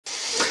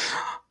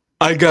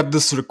I got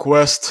this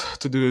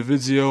request to do a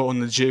video on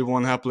the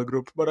J1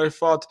 haplogroup, but I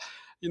thought,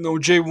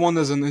 J1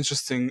 is an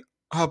interesting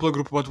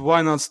haplogroup, but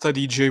why not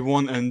study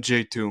J1 and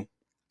J2?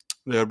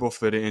 They are both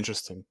very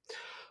interesting.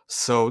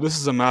 So this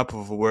is a map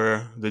of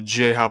where the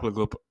J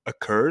haplogroup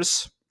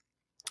occurs.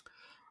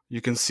 You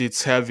can see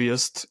it's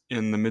heaviest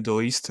in the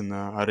Middle East, in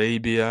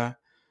Arabia,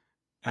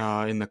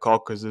 in the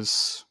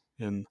Caucasus,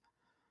 in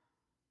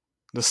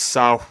the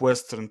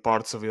southwestern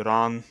parts of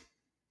Iran.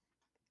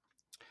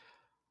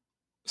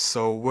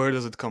 So where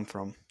does it come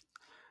from?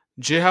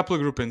 J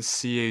haplogroup in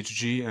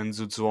CHG and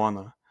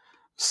Dzudzuana.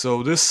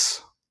 So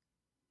this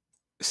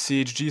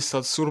CHG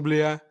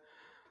Satsurblia,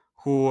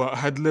 who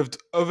had lived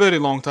a very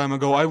long time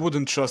ago, I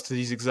wouldn't trust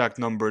these exact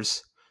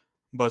numbers,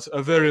 but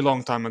a very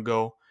long time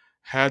ago,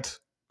 had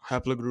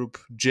haplogroup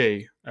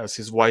J as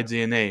his Y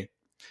DNA.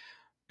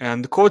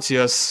 And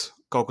Kotias,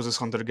 Caucasus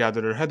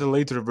hunter-gatherer, had a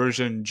later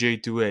version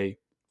J2A.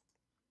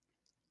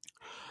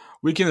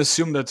 We can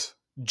assume that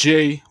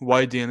J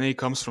Y DNA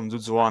comes from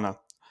Dzudzuana.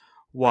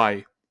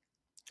 Why?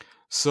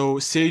 So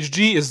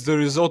CHG is the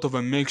result of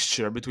a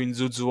mixture between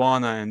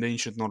Dzudzuana and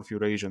ancient North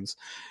Eurasians.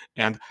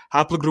 And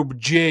haplogroup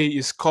J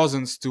is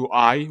cousins to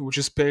I, which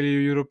is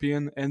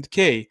paleoeuropean, and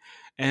K.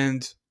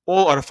 And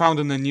all are found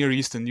in the Near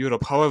East and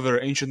Europe. However,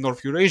 ancient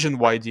North Eurasian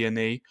Y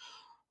DNA,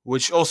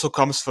 which also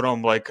comes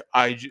from like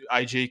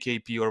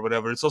IJKP or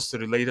whatever, it's also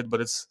related,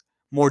 but it's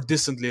more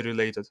distantly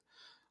related.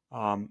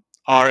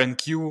 R and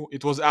Q,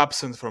 it was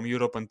absent from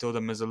Europe until the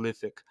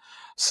Mesolithic.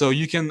 So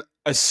you can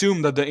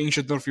assume that the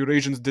ancient North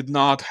Eurasians did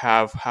not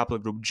have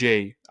haplogroup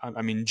J.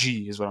 I mean,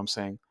 G is what I'm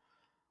saying.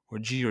 Or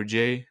G or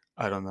J,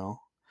 I don't know.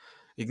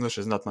 English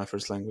is not my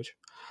first language.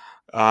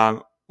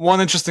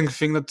 One interesting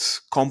thing that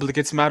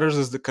complicates matters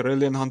is the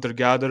Karelian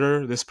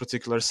hunter-gatherer, this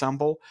particular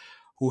sample,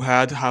 who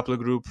had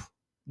haplogroup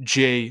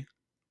J,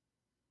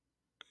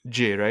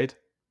 right?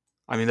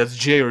 I mean, that's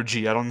J or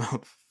G, I don't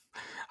know.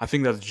 I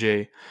think that's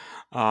J.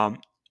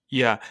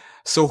 Yeah.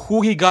 So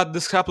who he got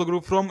this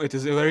haplogroup from? It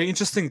is very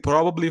interesting,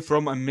 probably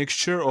from a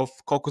mixture of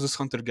Caucasus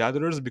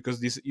hunter-gatherers, because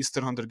these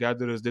Eastern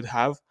hunter-gatherers did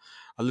have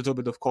a little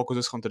bit of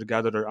Caucasus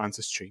hunter-gatherer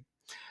ancestry.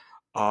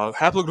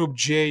 Haplogroup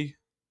J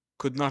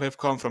could not have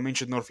come from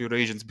ancient North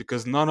Eurasians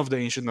because none of the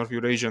ancient North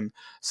Eurasian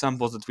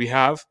samples that we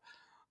have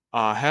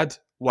had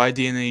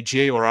Y-DNA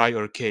J or I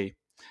or K.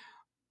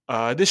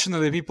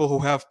 Additionally, people who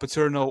have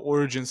paternal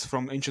origins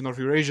from ancient North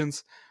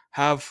Eurasians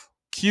have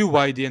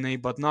QY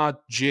DNA, but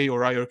not J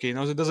or I or K.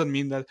 Now, it doesn't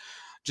mean that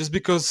just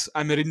because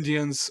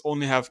Amerindians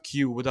only have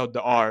Q without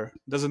the R,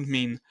 doesn't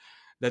mean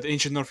that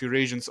ancient North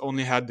Eurasians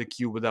only had the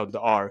Q without the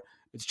R.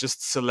 It's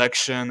just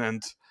selection,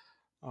 and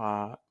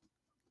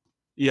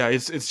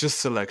it's just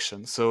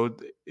selection. So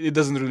it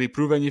doesn't really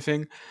prove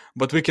anything,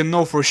 but we can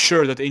know for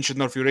sure that ancient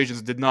North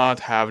Eurasians did not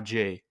have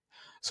J.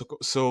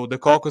 So the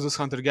Caucasus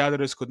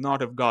hunter-gatherers could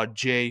not have got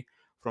J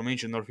from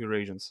ancient North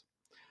Eurasians.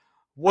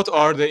 What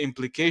are the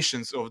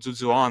implications of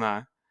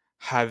Dzudzuana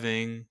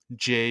having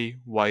J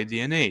Y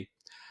DNA?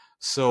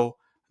 So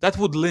that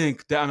would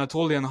link the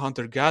Anatolian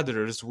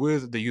hunter-gatherers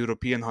with the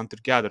European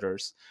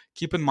hunter-gatherers.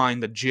 Keep in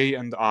mind that J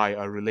and I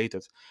are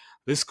related.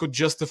 This could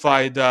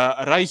justify the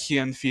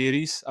Reichian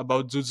theories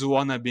about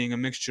Dzudzuana being a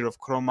mixture of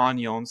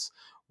Cro-Magnons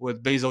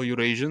with basal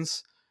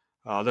Eurasians.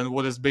 Then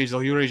what is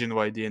basal Eurasian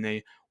Y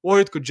DNA?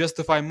 Or it could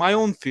justify my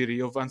own theory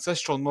of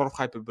ancestral North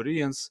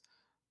Hyperboreans,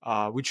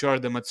 which are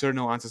the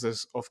maternal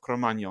ancestors of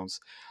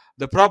Cro-Magnons.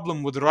 The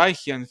problem with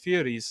Reichian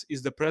theories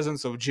is the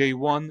presence of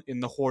J1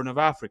 in the Horn of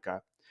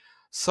Africa.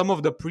 Some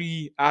of the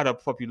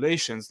pre-Arab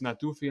populations,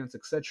 Natufians,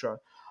 etc.,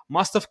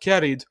 must have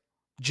carried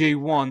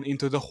J1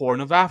 into the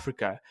Horn of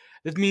Africa.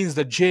 That means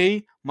that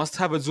J must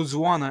have a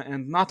Dzudzuana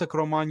and not a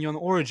Cro-Magnon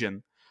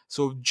origin.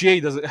 So if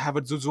J does have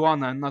a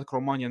Dzudzuana and not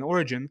Cro-Magnon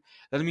origin,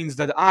 that means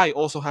that I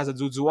also has a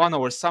Dzudzuana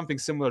or something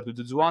similar to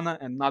Dzudzuana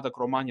and not a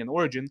Cro-Magnon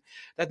origin.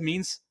 That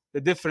means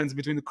the difference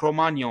between the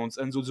Cro-Magnons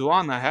and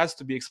Dzudzuana has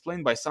to be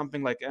explained by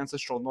something like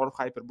Ancestral North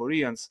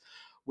Hyperboreans,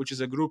 which is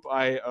a group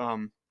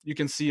you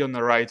can see on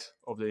the right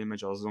of the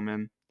image. I'll zoom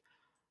in.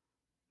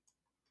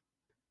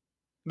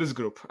 This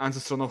group,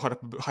 Ancestral North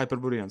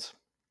Hyperboreans.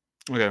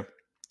 Okay.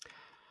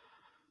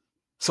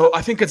 So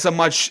I think it's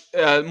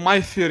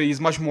my theory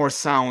is much more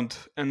sound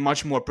and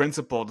much more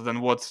principled than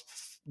what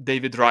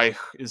David Reich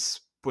is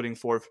putting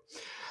forth.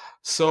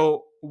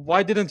 So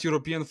why didn't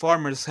European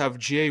farmers have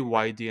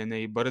JY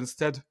DNA, but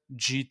instead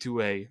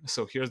G2A?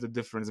 So here's the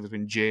difference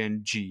between J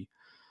and G.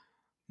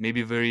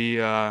 Maybe very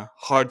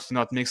hard to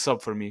not mix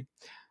up for me.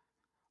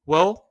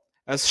 Well,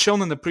 as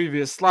shown in the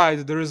previous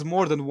slide, there is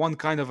more than one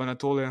kind of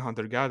Anatolian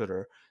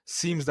hunter-gatherer.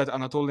 Seems that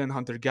Anatolian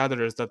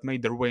hunter-gatherers that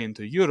made their way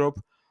into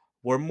Europe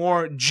were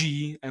more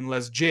G and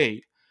less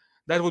J.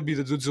 That would be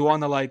the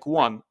Dzudzuana-like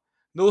one.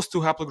 Those two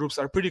haplogroups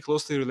are pretty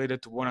closely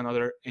related to one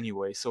another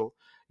anyway. So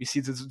you see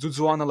the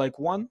Dzudzuana-like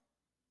one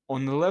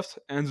on the left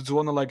and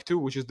Dzudzuana-like 2,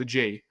 which is the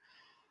J.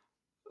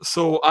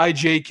 So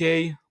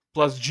IJK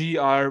plus G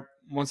are,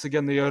 once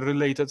again, they are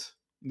related.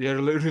 They are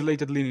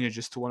related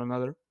lineages to one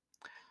another.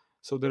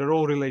 So they're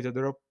all related.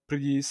 They're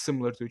pretty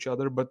similar to each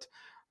other, but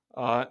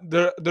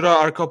there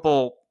are a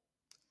couple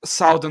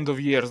thousands of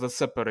years that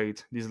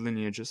separate these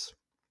lineages.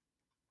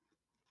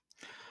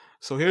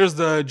 So here's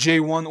the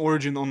J1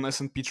 origin on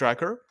S&P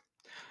tracker.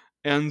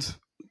 And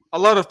a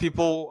lot of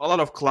people, a lot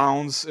of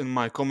clowns in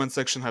my comment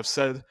section have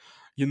said,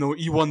 you know,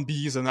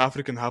 E1b is an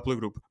African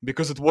haplogroup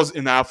because it was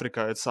in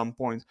Africa at some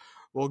point.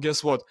 Well,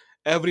 guess what?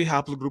 Every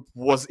haplogroup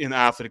was in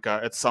Africa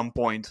at some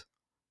point,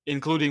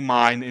 including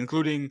mine,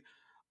 including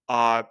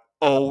uh,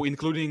 O,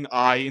 including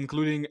I,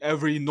 including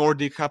every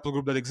Nordic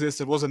haplogroup that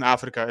existed was in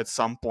Africa at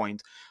some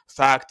point.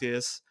 Fact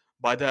is,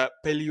 by the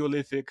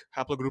Paleolithic,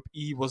 haplogroup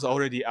E was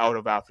already out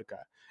of Africa,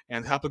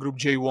 and haplogroup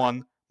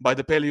J1 by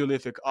the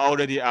Paleolithic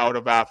already out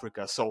of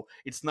Africa. So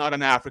it's not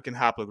an African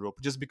haplogroup.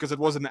 Just because it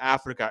was in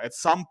Africa at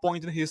some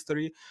point in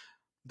history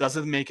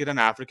doesn't make it an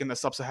African, a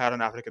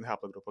sub-Saharan African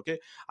haplogroup. Okay,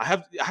 I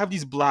have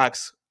these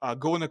blacks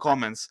go in the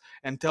comments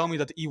and tell me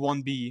that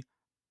E1b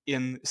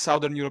in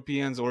Southern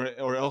Europeans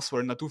or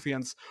elsewhere,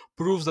 Natufians,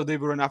 proves that they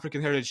were an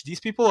African heritage.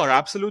 These people are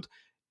absolute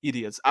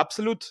idiots,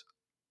 absolute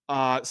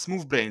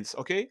smooth brains,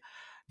 okay?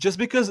 Just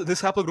because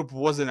this haplogroup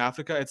was in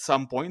Africa at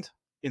some point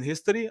in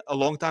history, a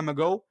long time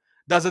ago,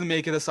 doesn't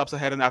make it a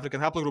sub-Saharan African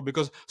haplogroup,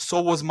 because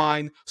so was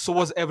mine, so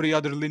was every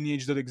other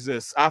lineage that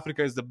exists.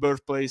 Africa is the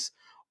birthplace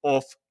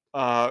of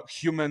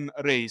human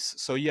race.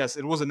 So yes,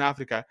 it was in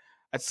Africa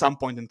at some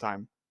point in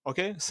time,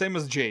 okay? Same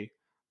as J.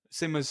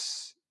 Same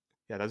as,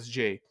 yeah, that's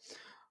J.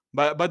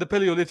 By the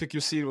Paleolithic,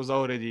 you see it was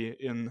already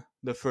in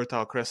the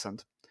Fertile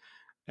Crescent.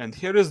 And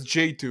here is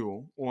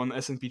J2 on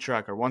S&P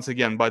tracker. Once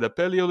again, by the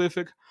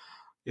Paleolithic,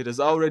 it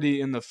is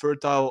already in the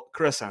Fertile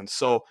Crescent.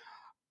 So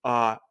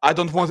I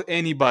don't want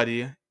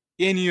anybody,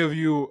 any of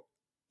you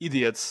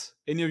idiots,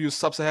 any of you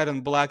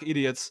sub-Saharan black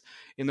idiots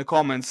in the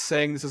comments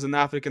saying this is an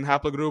African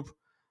haplogroup.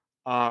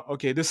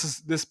 Okay,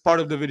 this part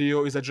of the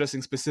video is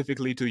addressing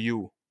specifically to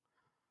you.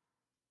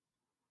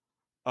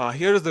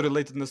 Here is the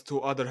relatedness to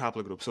other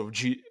haplogroups of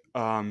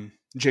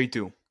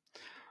J2,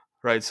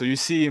 right? So you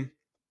see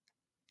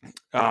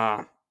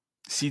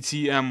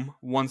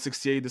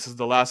CTM168, this is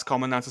the last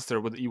common ancestor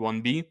with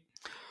E1b.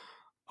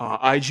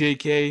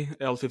 IJK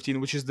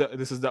L15, which is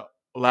this is the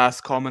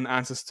last common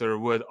ancestor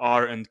with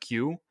R and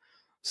Q.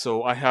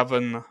 So I have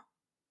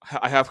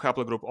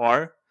haplogroup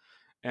R,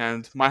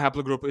 and my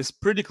haplogroup is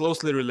pretty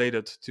closely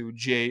related to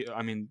J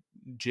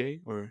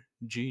or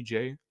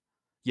GJ.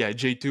 Yeah,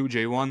 J2,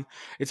 J1.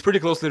 It's pretty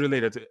closely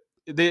related.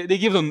 They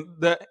give them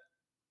the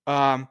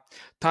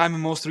time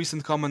most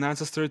recent common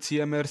ancestor,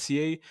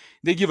 TMRCA.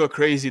 They give a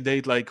crazy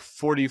date like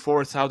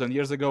 44,000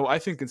 years ago. I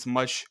think it's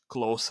much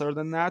closer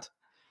than that.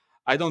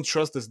 I don't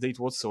trust this date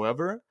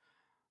whatsoever.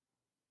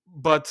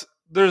 But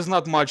there's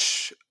not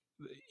much,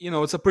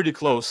 it's a pretty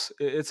close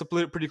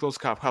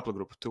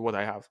haplogroup to what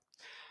I have.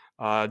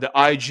 The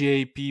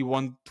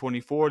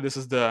IJP124, this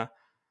is the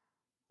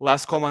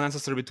last common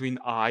ancestor between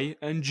I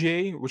and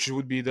J, which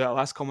would be the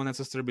last common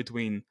ancestor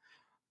between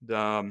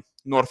the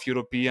North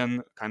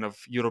European, kind of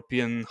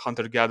European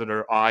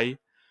hunter-gatherer I,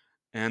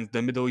 and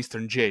the Middle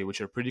Eastern J,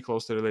 which are pretty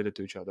closely related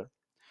to each other.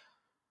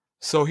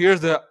 So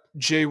here's the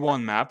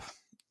J1 map,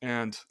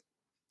 and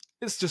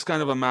it's just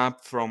kind of a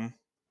map from,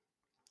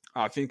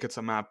 I think it's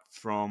a map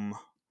from,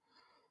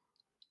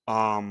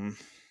 I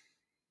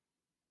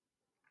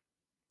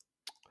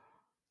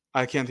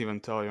can't even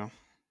tell you.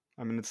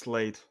 I mean, it's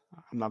late.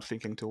 I'm not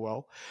thinking too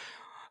well.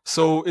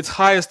 So it's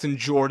highest in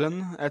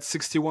Jordan at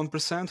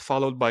 61%,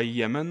 followed by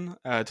Yemen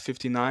at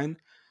 59%,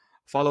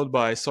 followed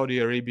by Saudi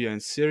Arabia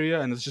and Syria,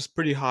 and it's just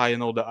pretty high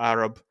in all the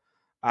Arab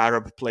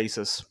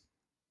places.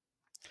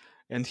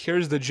 And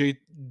here's the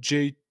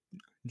J2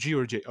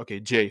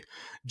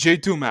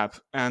 map,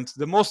 and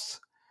the most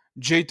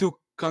J2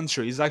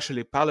 country is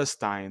actually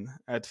Palestine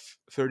at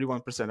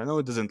 31%. I know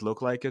it doesn't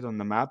look like it on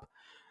the map,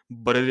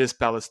 but it is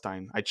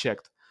Palestine. I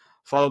checked.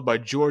 Followed by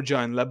Georgia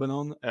and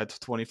Lebanon at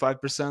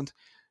 25%,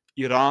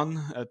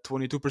 Iran at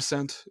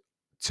 22%,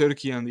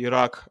 Turkey and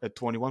Iraq at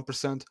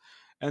 21%,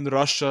 and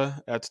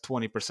Russia at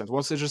 20%.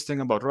 What's interesting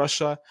about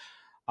Russia,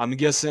 I'm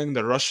guessing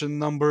the Russian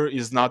number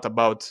is not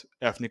about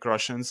ethnic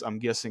Russians. I'm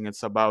guessing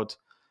it's about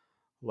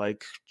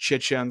like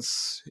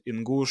Chechens,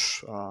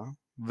 Ingush,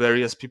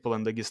 various people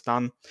in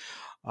Dagestan.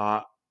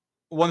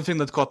 One thing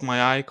that caught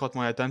my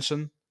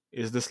attention,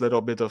 is this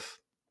little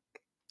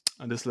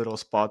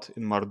spot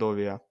in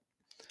Mordovia.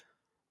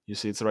 You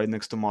see, it's right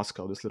next to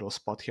Moscow, this little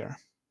spot here.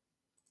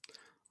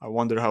 I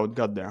wonder how it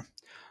got there.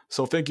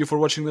 So thank you for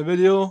watching the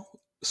video.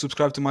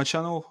 Subscribe to my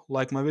channel,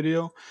 like my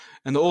video,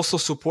 and also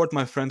support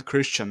my friend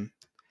Christian.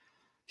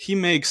 He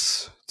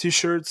makes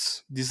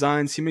t-shirts,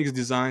 designs. He makes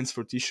designs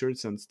for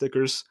t-shirts and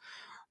stickers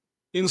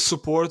in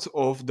support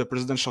of the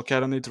presidential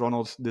candidate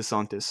Ronald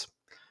DeSantis.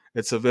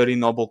 It's a very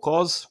noble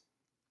cause.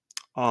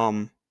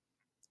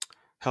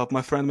 Help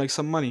my friend make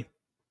some money.